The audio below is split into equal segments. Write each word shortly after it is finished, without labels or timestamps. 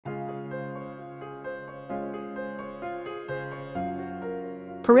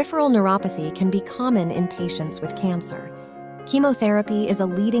Peripheral neuropathy can be common in patients with cancer. Chemotherapy is a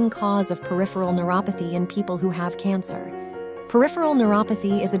leading cause of peripheral neuropathy in people who have cancer. Peripheral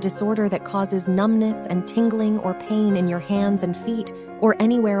neuropathy is a disorder that causes numbness and tingling or pain in your hands and feet or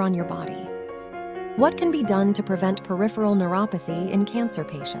anywhere on your body. What can be done to prevent peripheral neuropathy in cancer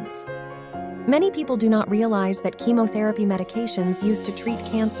patients? Many people do not realize that chemotherapy medications used to treat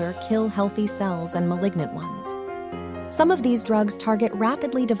cancer kill healthy cells and malignant ones. Some of these drugs target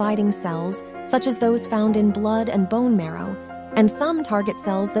rapidly dividing cells, such as those found in blood and bone marrow, and some target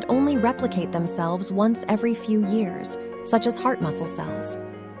cells that only replicate themselves once every few years, such as heart muscle cells.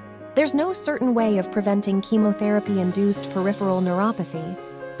 There's no certain way of preventing chemotherapy-induced peripheral neuropathy,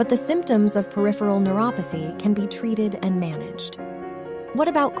 but the symptoms of peripheral neuropathy can be treated and managed. What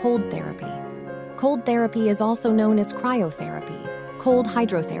about cold therapy? Cold therapy is also known as cryotherapy, cold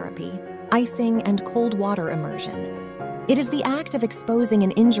hydrotherapy, icing, and cold water immersion. It is the act of exposing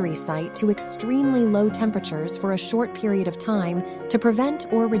an injury site to extremely low temperatures for a short period of time to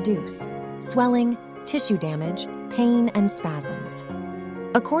prevent or reduce swelling, tissue damage, pain, and spasms.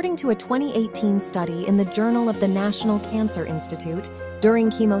 According to a 2018 study in the Journal of the National Cancer Institute, during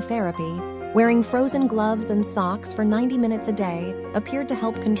chemotherapy, wearing frozen gloves and socks for 90 minutes a day appeared to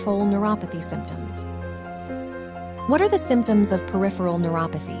help control neuropathy symptoms. What are the symptoms of peripheral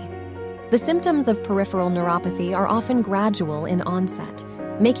neuropathy? The symptoms of peripheral neuropathy are often gradual in onset,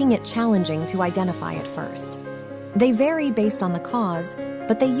 making it challenging to identify at first. They vary based on the cause,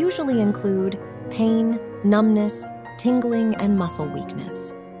 but they usually include pain, numbness, tingling, and muscle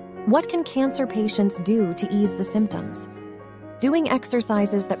weakness. What can cancer patients do to ease the symptoms? Doing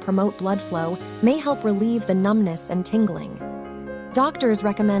exercises that promote blood flow may help relieve the numbness and tingling. Doctors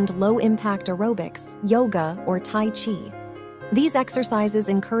recommend low-impact aerobics, yoga, or Tai Chi. These exercises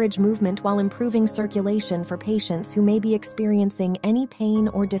encourage movement while improving circulation for patients who may be experiencing any pain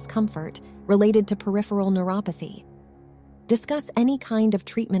or discomfort related to peripheral neuropathy. Discuss any kind of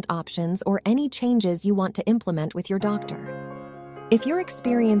treatment options or any changes you want to implement with your doctor. If you're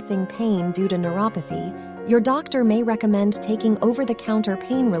experiencing pain due to neuropathy, your doctor may recommend taking over-the-counter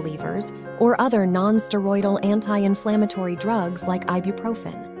pain relievers or other non-steroidal anti-inflammatory drugs like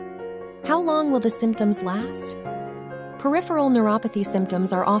ibuprofen. How long will the symptoms last? Peripheral neuropathy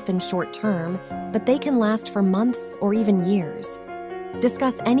symptoms are often short-term, but they can last for months or even years.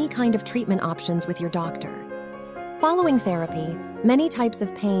 Discuss any kind of treatment options with your doctor. Following therapy, many types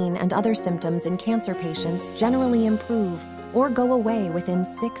of pain and other symptoms in cancer patients generally improve or go away within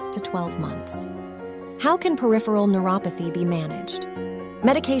 6 to 12 months. How can peripheral neuropathy be managed?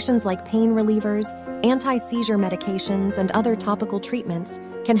 Medications like pain relievers, anti-seizure medications, and other topical treatments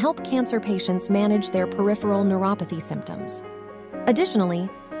can help cancer patients manage their peripheral neuropathy symptoms. Additionally,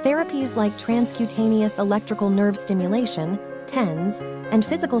 therapies like transcutaneous electrical nerve stimulation, TENS, and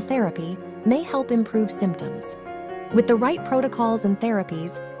physical therapy may help improve symptoms. With the right protocols and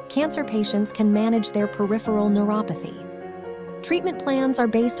therapies, cancer patients can manage their peripheral neuropathy. Treatment plans are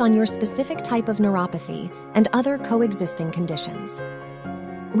based on your specific type of neuropathy and other coexisting conditions.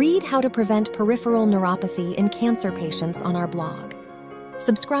 Read how to prevent peripheral neuropathy in cancer patients on our blog.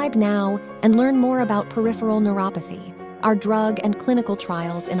 Subscribe now and learn more about peripheral neuropathy, our drug and clinical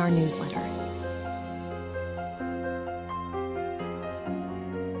trials in our newsletter.